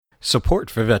Support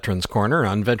for Veterans Corner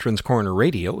on Veterans Corner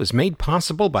Radio is made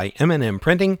possible by M&M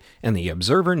Printing and the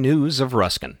Observer News of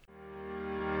Ruskin.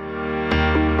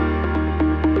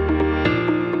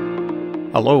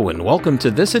 Hello and welcome to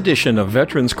this edition of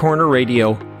Veterans Corner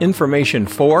Radio, information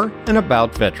for and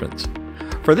about veterans.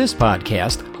 For this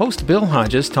podcast, host Bill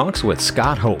Hodges talks with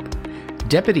Scott Hope,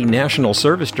 Deputy National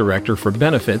Service Director for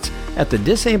Benefits at the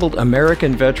Disabled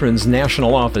American Veterans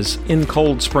National Office in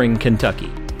Cold Spring,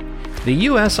 Kentucky. The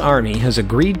U.S. Army has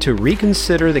agreed to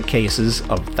reconsider the cases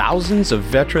of thousands of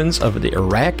veterans of the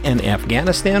Iraq and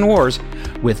Afghanistan wars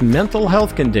with mental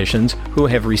health conditions who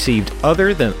have received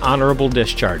other than honorable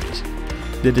discharges.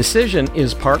 The decision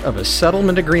is part of a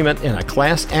settlement agreement in a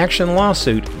class action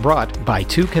lawsuit brought by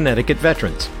two Connecticut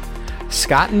veterans.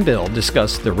 Scott and Bill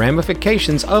discuss the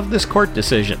ramifications of this court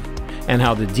decision and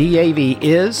how the DAV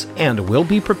is and will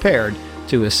be prepared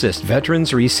to assist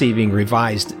veterans receiving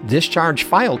revised discharge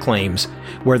file claims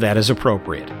where that is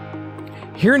appropriate.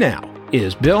 Here now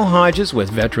is Bill Hodges with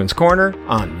Veterans Corner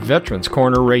on Veterans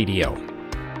Corner Radio.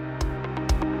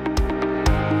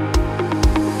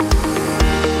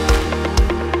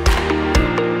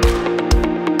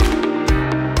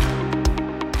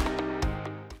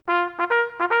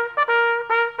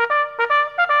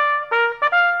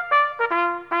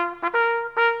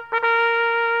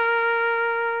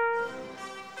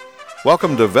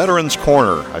 Welcome to Veterans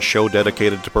Corner, a show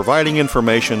dedicated to providing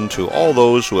information to all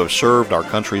those who have served our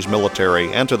country's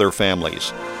military and to their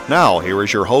families. Now, here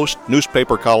is your host,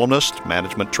 newspaper columnist,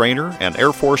 management trainer, and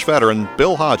Air Force veteran,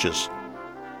 Bill Hodges.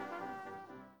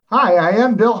 Hi, I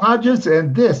am Bill Hodges,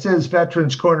 and this is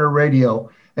Veterans Corner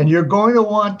Radio. And you're going to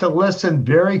want to listen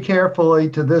very carefully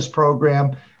to this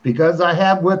program because I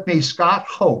have with me Scott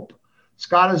Hope.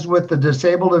 Scott is with the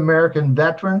Disabled American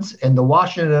Veterans in the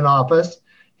Washington office.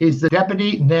 He's the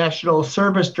Deputy National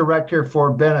Service Director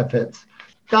for Benefits.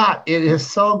 Scott, it is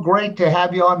so great to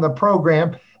have you on the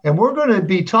program. And we're going to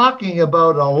be talking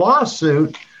about a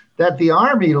lawsuit that the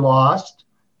Army lost,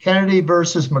 Kennedy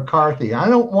versus McCarthy. I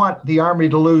don't want the Army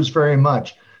to lose very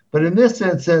much. But in this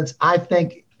instance, I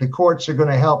think the courts are going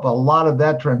to help a lot of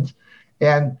veterans.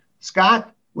 And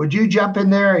Scott, would you jump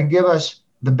in there and give us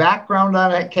the background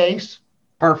on that case?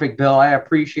 Perfect, Bill. I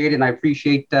appreciate it, and I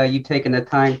appreciate you taking the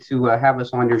time to have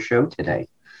us on your show today.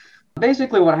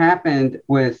 Basically, what happened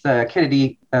with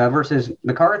Kennedy versus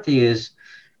McCarthy is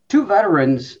two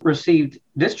veterans received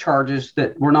discharges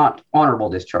that were not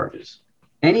honorable discharges.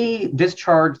 Any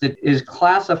discharge that is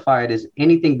classified as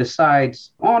anything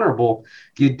besides honorable,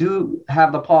 you do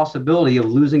have the possibility of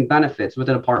losing benefits with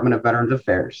the Department of Veterans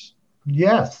Affairs.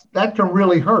 Yes, that can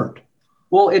really hurt.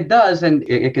 Well, it does, and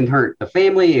it can hurt the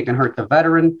family, it can hurt the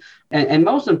veteran, and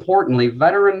most importantly,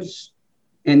 veterans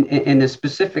in the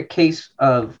specific case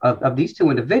of these two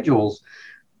individuals,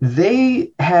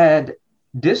 they had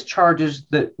discharges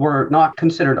that were not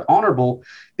considered honorable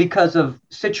because of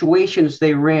situations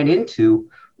they ran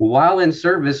into while in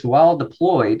service, while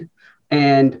deployed,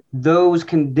 and those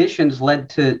conditions led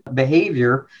to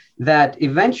behavior that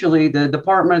eventually the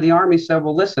Department of the Army said,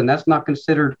 well, listen, that's not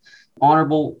considered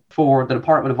honorable for the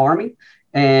Department of Army,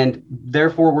 and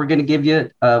therefore we're going to give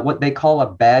you what they call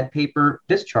a bad paper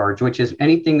discharge, which is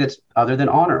anything that's other than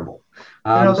honorable.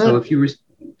 So if you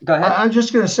go ahead. I'm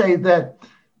just going to say that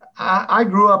I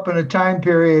grew up in a time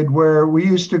period where we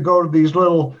used to go to these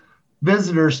little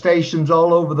visitor stations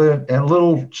all over and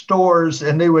little stores,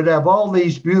 and they would have all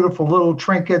these beautiful little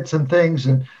trinkets and things,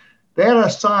 and they had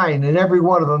a sign in every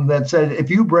one of them that said,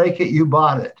 if you break it, you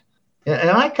bought it.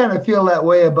 And I kind of feel that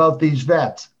way about these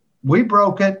vets. We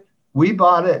broke it. We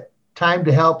bought it. Time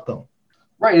to help them.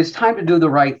 Right. It's time to do the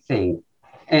right thing.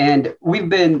 And we've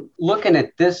been looking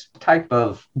at this type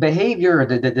of behavior,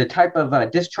 the type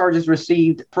of discharges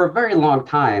received for a very long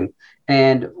time.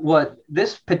 And what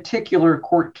this particular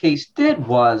court case did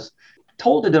was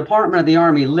told the Department of the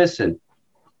Army, listen,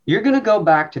 you're going to go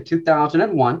back to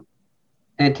 2001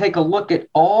 and take a look at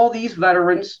all these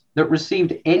veterans that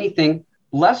received anything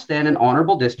less than an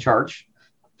honorable discharge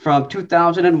from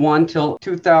 2001 till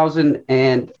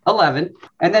 2011.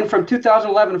 And then from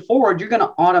 2011 forward, you're going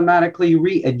to automatically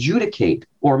re-adjudicate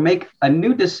or make a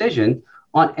new decision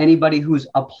on anybody who's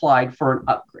applied for an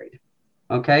upgrade.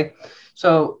 Okay.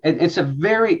 So it's a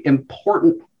very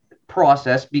important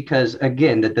process because,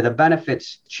 again, the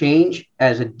benefits change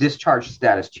as a discharge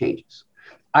status changes.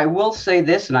 I will say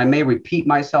this, and I may repeat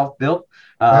myself, Bill.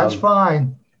 That's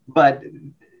fine. But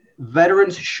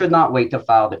veterans should not wait to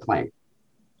file the claim,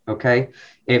 okay?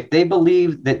 If they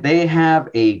believe that they have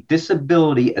a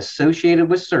disability associated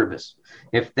with service,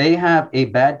 if they have a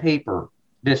bad paper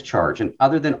discharge and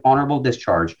other than honorable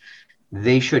discharge,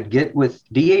 they should get with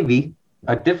DAV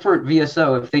a different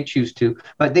VSO if they choose to,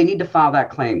 but they need to file that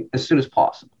claim as soon as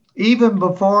possible. Even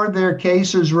before their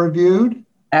case is reviewed?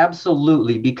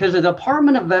 Absolutely, because the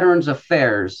Department of Veterans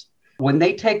Affairs, when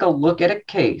they take a look at a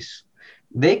case,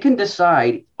 they can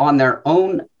decide on their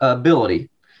own ability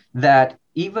that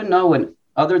even though an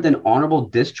other than honorable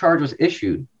discharge was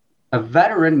issued, a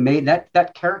veteran made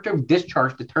that character of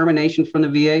discharge determination from the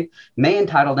VA may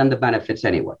entitle them to benefits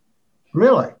anyway.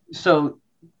 Really? So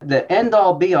the end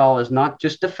all be all is not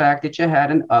just the fact that you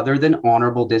had an other than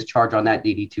honorable discharge on that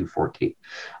DD 214.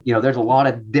 There's a lot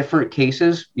of different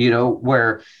cases,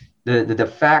 where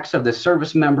the facts of the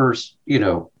service members,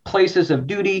 places of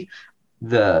duty,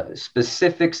 the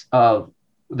specifics of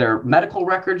their medical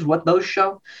records, what those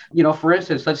show. For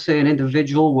instance, let's say an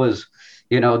individual was,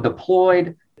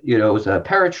 deployed, was a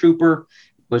paratrooper,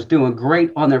 was doing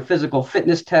great on their physical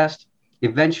fitness test,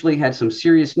 eventually had some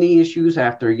serious knee issues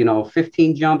after,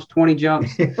 15 jumps, 20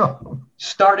 jumps,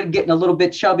 started getting a little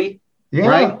bit chubby,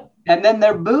 right? And then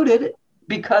they're booted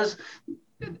because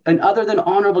an other than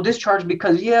honorable discharge,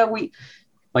 because, we,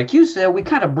 like you said, we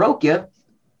kind of broke you.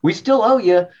 We still owe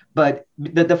you, but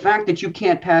the fact that you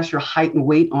can't pass your height and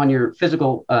weight on your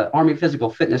physical Army physical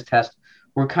fitness test,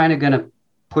 we're kind of going to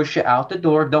push you out the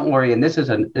door. Don't worry. And this is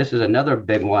another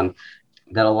big one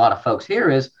that a lot of folks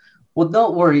hear is, well,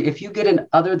 don't worry. If you get an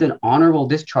other than honorable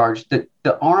discharge, the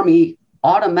Army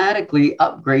automatically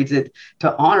upgrades it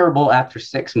to honorable after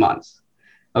 6 months.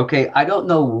 Okay, I don't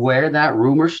know where that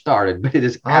rumor started, but it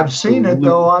is. I've seen it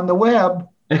though on the web.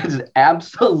 It is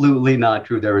absolutely not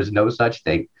true. There is no such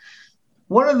thing.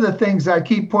 One of the things I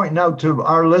keep pointing out to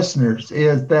our listeners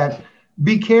is that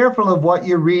be careful of what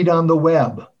you read on the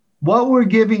web. What we're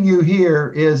giving you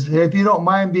here is, if you don't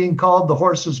mind being called the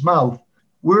horse's mouth,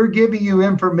 we're giving you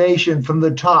information from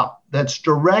the top that's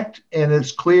direct and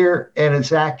it's clear and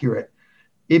it's accurate.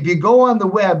 If you go on the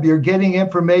web, you're getting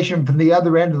information from the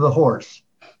other end of the horse.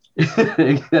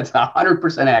 That's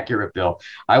 100% accurate, Bill.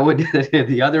 I would.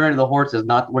 The other end of the horse is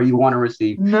not where you want to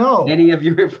receive any of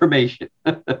your information.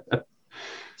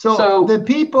 So the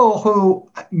people who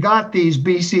got these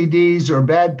BCDs or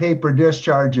bad paper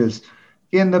discharges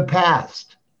in the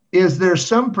past, is there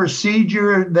some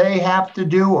procedure they have to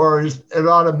do, or is it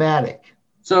automatic?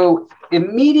 So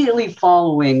immediately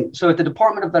following, if the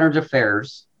Department of Veterans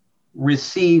Affairs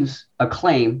receives a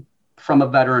claim from a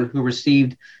veteran who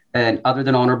received an other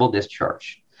than honorable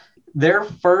discharge, their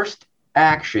first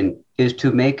action is to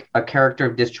make a character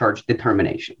of discharge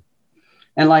determination.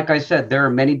 And like I said, there are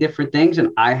many different things, and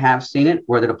I have seen it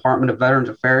where the Department of Veterans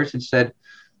Affairs had said,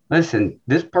 listen,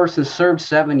 this person served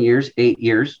 7 years, 8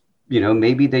 years,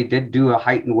 maybe they did do a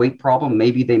height and weight problem,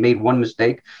 maybe they made one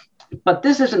mistake, but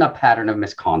this isn't a pattern of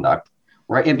misconduct,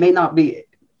 right? It may not be.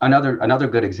 Another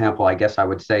good example, I guess I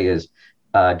would say, is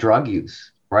drug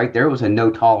use, right? There was a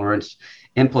no tolerance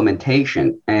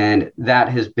implementation, and that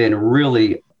has been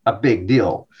really a big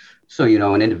deal. So,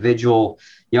 an individual,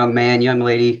 young man, young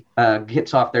lady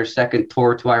gets off their second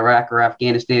tour to Iraq or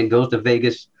Afghanistan, goes to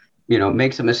Vegas,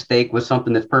 makes a mistake with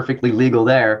something that's perfectly legal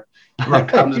there,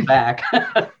 comes back,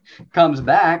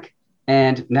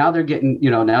 and now they're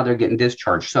getting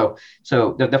discharged. So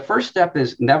the first step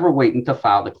is never waiting to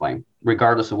file the claim,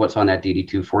 regardless of what's on that DD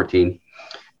 214.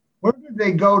 Where did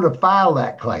they go to file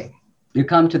that claim? You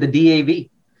come to the DAV.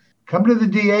 Come to the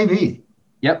DAV.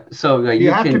 Yep. So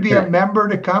you have to be a member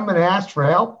to come and ask for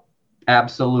help?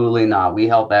 Absolutely not. We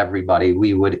help everybody.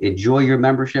 We would enjoy your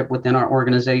membership within our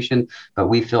organization, but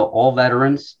we feel all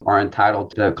veterans are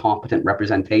entitled to competent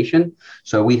representation.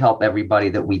 So we help everybody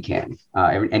that we can.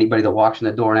 Anybody that walks in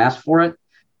the door and asks for it,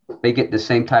 they get the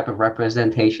same type of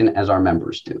representation as our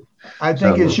members do. I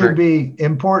think it should be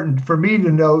important for me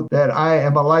to note that I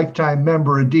am a lifetime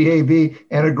member of DAV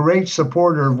and a great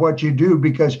supporter of what you do,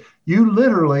 because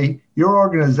your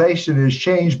organization has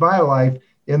changed my life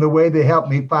in the way they help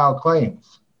me file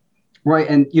claims. Right.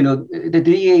 And, the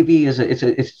DAV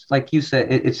it's like you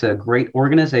said, it's a great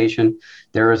organization.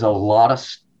 There is a lot of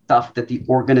stuff that the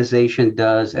organization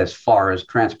does as far as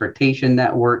transportation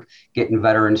network, getting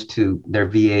veterans to their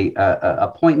VA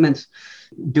appointments,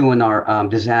 doing our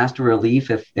disaster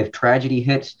relief if tragedy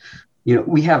hits.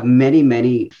 We have many,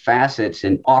 many facets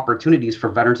and opportunities for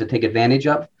veterans to take advantage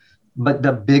of. But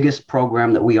the biggest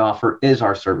program that we offer is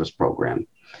our service program.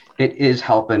 It is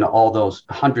helping all those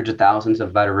hundreds of thousands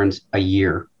of veterans a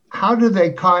year. How do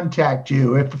they contact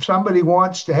you? If somebody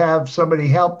wants to have somebody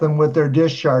help them with their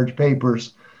discharge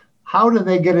papers, how do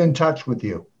they get in touch with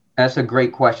you? That's a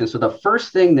great question. So the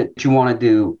first thing that you want to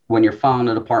do when you're filing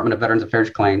a Department of Veterans Affairs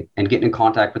claim and getting in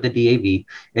contact with the DAV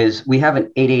is we have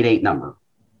an 888 number.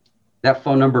 That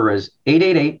phone number is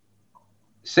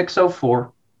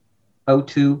 888-604-0600.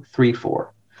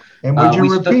 0234. And would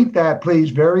you repeat that,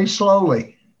 please, very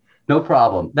slowly? No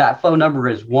problem. That phone number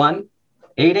is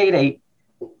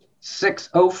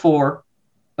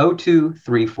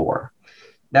 1-888-604-0234.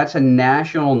 That's a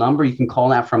national number. You can call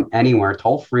that from anywhere,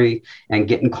 toll free, and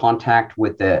get in contact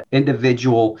with the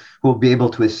individual who will be able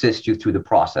to assist you through the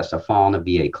process of filing a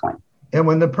VA claim. And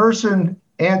when the person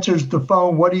answers the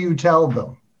phone, what do you tell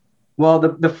them? Well,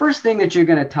 the first thing that you're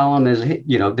going to tell them is,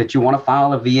 that you want to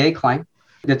file a VA claim.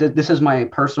 This is my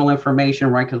personal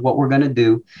information, right? Because what we're going to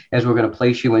do is we're going to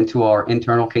place you into our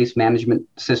internal case management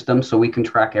system so we can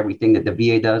track everything that the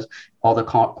VA does, all the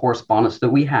correspondence that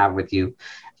we have with you.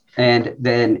 And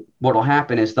then what will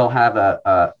happen is they'll have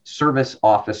a service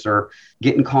officer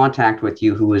get in contact with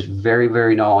you who is very,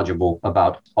 very knowledgeable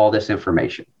about all this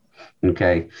information.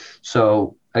 Okay.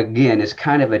 So again, it's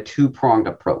kind of a two-pronged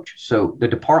approach. So the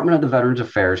Department of the Veterans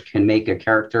Affairs can make a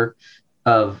character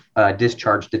of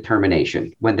discharge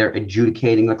determination when they're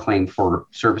adjudicating the claim for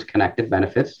service-connected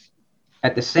benefits.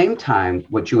 At the same time,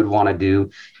 what you would want to do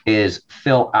is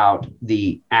fill out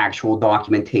the actual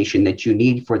documentation that you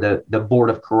need for the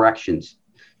Board of Corrections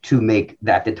to make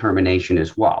that determination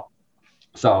as well.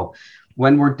 So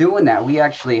when we're doing that, we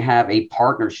actually have a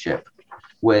partnership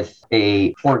with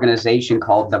an organization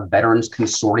called the Veterans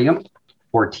Consortium,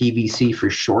 or TVC for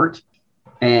short.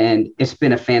 And it's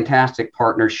been a fantastic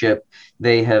partnership.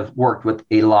 They have worked with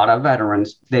a lot of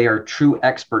veterans. They are true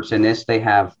experts in this. They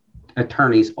have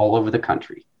attorneys all over the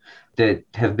country that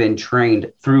have been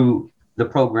trained through the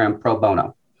program pro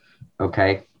bono.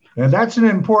 Okay. And that's an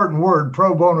important word,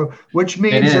 pro bono, which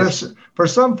means for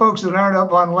some folks that aren't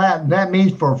up on Latin, that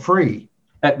means for free.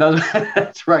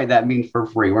 That's right. That means for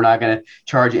free. We're not going to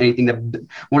charge anything.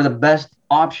 One of the best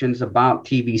options about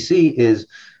TVC is,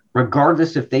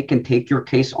 regardless if they can take your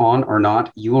case on or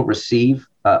not, you will receive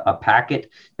a packet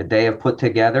that they have put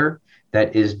together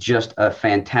that is just a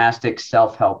fantastic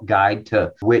self-help guide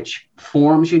to which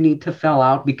forms you need to fill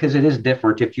out, because it is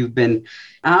different. If you've been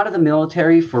out of the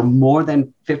military for more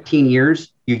than 15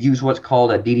 years, you use what's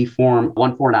called a DD Form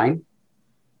 149.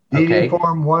 DD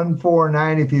Form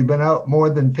 149 if you've been out more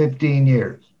than 15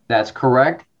 years. That's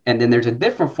correct. And then there's a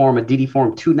different form, a DD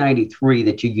Form 293,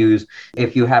 that you use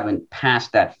if you haven't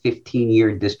passed that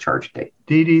 15-year discharge date.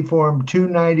 DD Form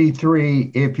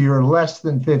 293 if you're less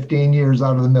than 15 years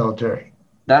out of the military.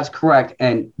 That's correct.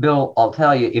 And Bill, I'll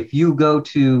tell you, if you go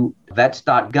to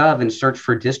vets.gov and search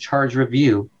for discharge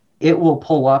review, it will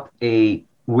pull up a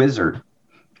wizard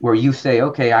where you say,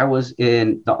 okay, I was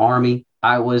in the Army.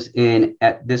 I was in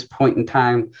at this point in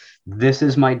time. This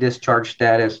is my discharge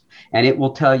status. And it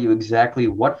will tell you exactly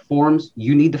what forms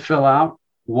you need to fill out,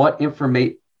 what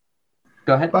information.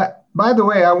 Go ahead. But by the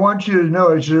way, I want you to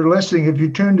know, as you're listening, if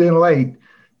you tuned in late,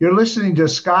 you're listening to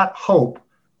Scott Hope,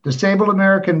 Disabled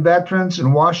American Veterans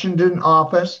in Washington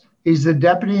office. He's the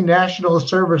Deputy National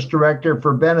Service Director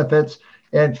for Benefits.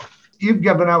 And you've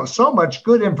given out so much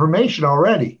good information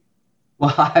already.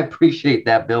 Well, I appreciate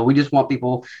that, Bill. We just want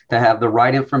people to have the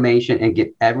right information and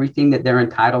get everything that they're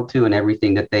entitled to and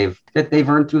everything that they've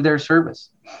earned through their service.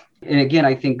 And again,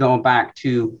 I think going back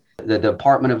to the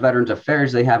Department of Veterans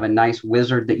Affairs, they have a nice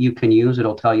wizard that you can use.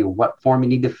 It'll tell you what form you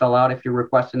need to fill out if you're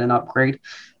requesting an upgrade.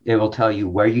 It will tell you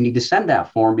where you need to send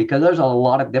that form, because there's a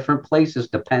lot of different places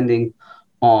depending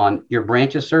on your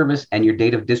branch of service and your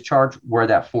date of discharge where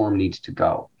that form needs to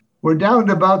go. We're down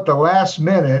to about the last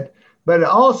minute. But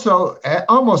also,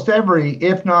 almost every,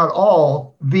 if not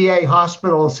all, VA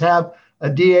hospitals have a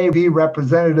DAV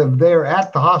representative there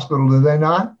at the hospital, do they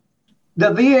not?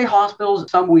 The VA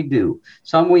hospitals, some we do.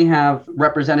 Some we have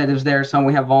representatives there. Some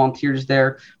we have volunteers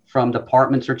there from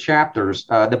departments or chapters.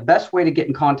 The best way to get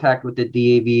in contact with the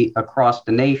DAV across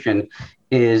the nation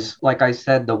is, like I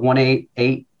said, the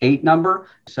 1-888 number.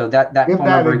 So that Give phone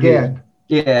that number again.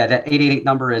 Yeah, that 888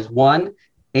 number is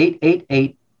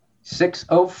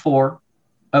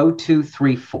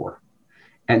 1-888-604-0234.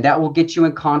 And that will get you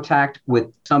in contact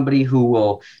with somebody who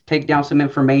will take down some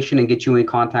information and get you in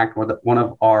contact with one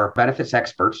of our benefits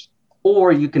experts.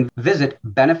 Or you can visit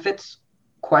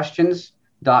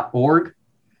benefitsquestions.org.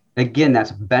 Again,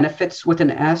 that's benefits with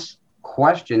an S,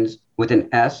 questions with an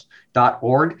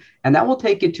S.org. And that will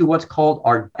take you to what's called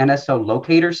our NSO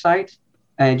locator site.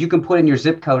 And you can put in your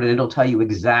zip code and it'll tell you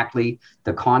exactly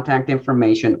the contact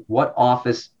information, what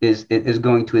office is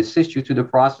going to assist you through the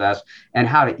process, and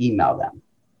how to email them.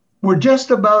 We're just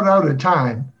about out of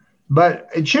time, but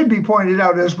it should be pointed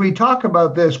out as we talk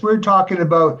about this, we're talking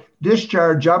about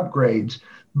discharge upgrades.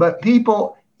 But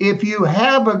people, if you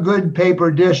have a good paper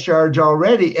discharge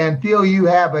already and feel you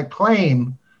have a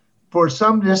claim for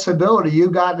some disability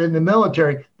you got in the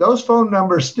military, those phone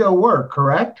numbers still work,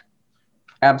 correct?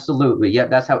 Absolutely. Yeah,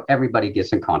 that's how everybody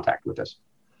gets in contact with us.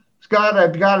 Scott,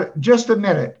 I've got just a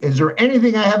minute. Is there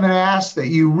anything I haven't asked that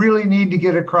you really need to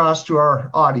get across to our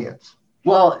audience?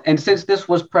 Well, and since this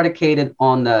was predicated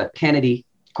on the Kennedy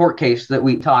court case that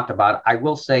we talked about, I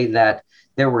will say that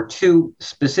there were two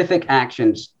specific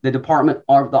actions the Department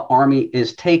of the Army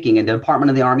is taking, and the Department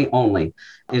of the Army only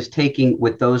is taking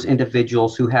with those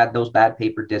individuals who had those bad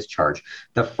paper discharge.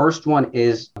 The first one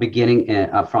is beginning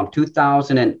from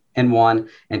 2001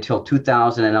 until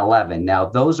 2011. Now,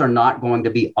 those are not going to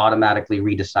be automatically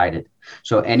redecided.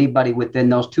 So anybody within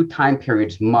those two time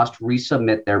periods must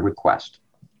resubmit their request.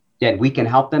 And we can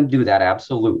help them do that,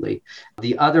 absolutely.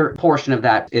 The other portion of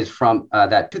that is from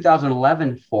that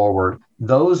 2011 forward.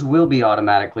 Those will be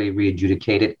automatically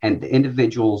readjudicated, and the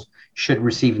individuals should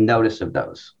receive notice of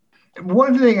those.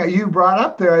 One thing that you brought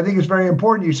up there, I think is very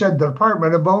important. You said the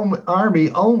Department of Army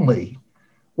only.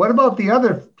 What about the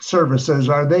other services?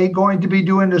 Are they going to be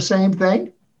doing the same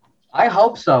thing? I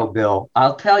hope so, Bill.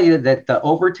 I'll tell you that the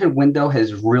Overton window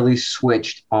has really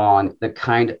switched on the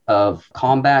kind of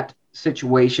combat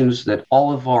situations that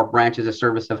all of our branches of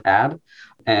service have had,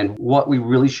 and what we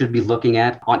really should be looking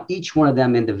at on each one of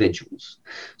them individuals.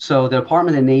 So the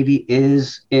Department of the Navy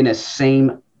is in a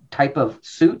same type of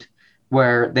suit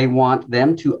where they want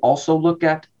them to also look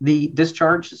at the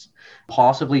discharges,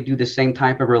 possibly do the same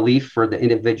type of relief for the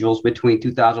individuals between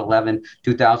 2011,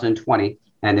 2020,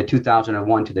 and the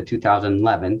 2001 to the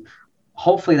 2011.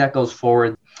 Hopefully that goes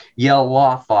forward. Yale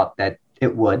Law thought that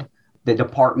it would. The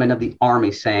Department of the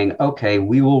Army saying, okay,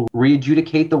 we will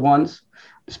readjudicate the ones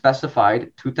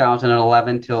specified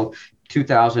 2011 till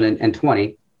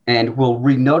 2020, and we'll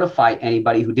re-notify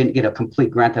anybody who didn't get a complete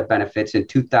grant of benefits in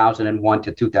 2001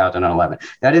 to 2011.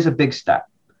 That is a big step.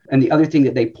 And the other thing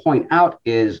that they point out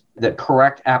is the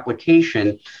correct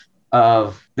application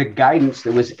of the guidance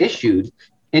that was issued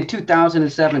in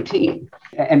 2017.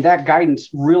 And that guidance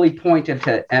really pointed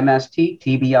to MST,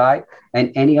 TBI,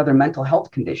 and any other mental health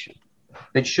condition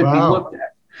that should be looked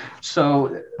at.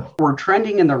 So we're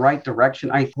trending in the right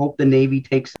direction. I hope the Navy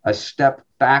takes a step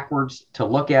backwards to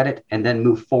look at it and then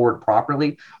move forward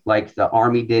properly like the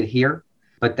Army did here.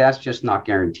 But that's just not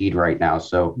guaranteed right now.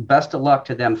 So best of luck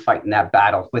to them fighting that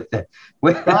battle with the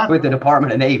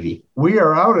Department of Navy. We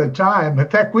are out of time. In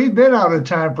fact, we've been out of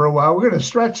time for a while. We're going to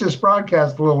stretch this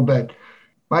broadcast a little bit.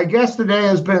 My guest today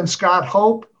has been Scott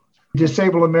Hope,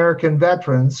 Disabled American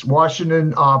Veterans,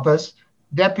 Washington office,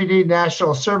 Deputy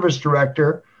National Service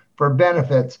Director for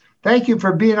Benefits. Thank you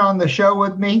for being on the show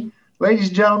with me. Ladies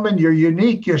and gentlemen, you're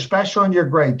unique, you're special, and you're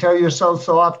great. Tell yourself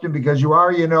so often because you are,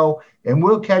 and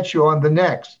we'll catch you on the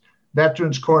next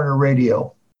Veterans Corner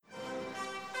Radio.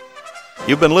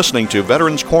 You've been listening to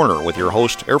Veterans Corner with your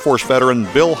host, Air Force veteran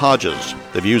Bill Hodges.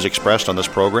 The views expressed on this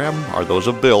program are those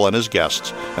of Bill and his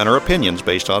guests, and are opinions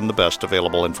based on the best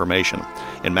available information.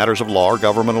 In matters of law or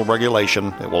governmental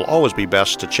regulation, it will always be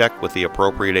best to check with the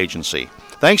appropriate agency.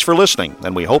 Thanks for listening,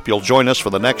 and we hope you'll join us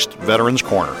for the next Veterans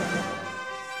Corner.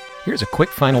 Here's a quick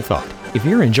final thought. If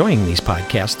you're enjoying these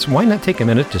podcasts, why not take a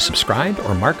minute to subscribe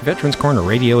or mark Veterans Corner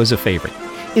Radio as a favorite?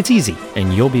 It's easy,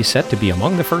 and you'll be set to be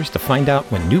among the first to find out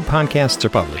when new podcasts are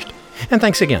published. And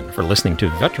thanks again for listening to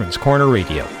Veterans Corner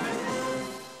Radio.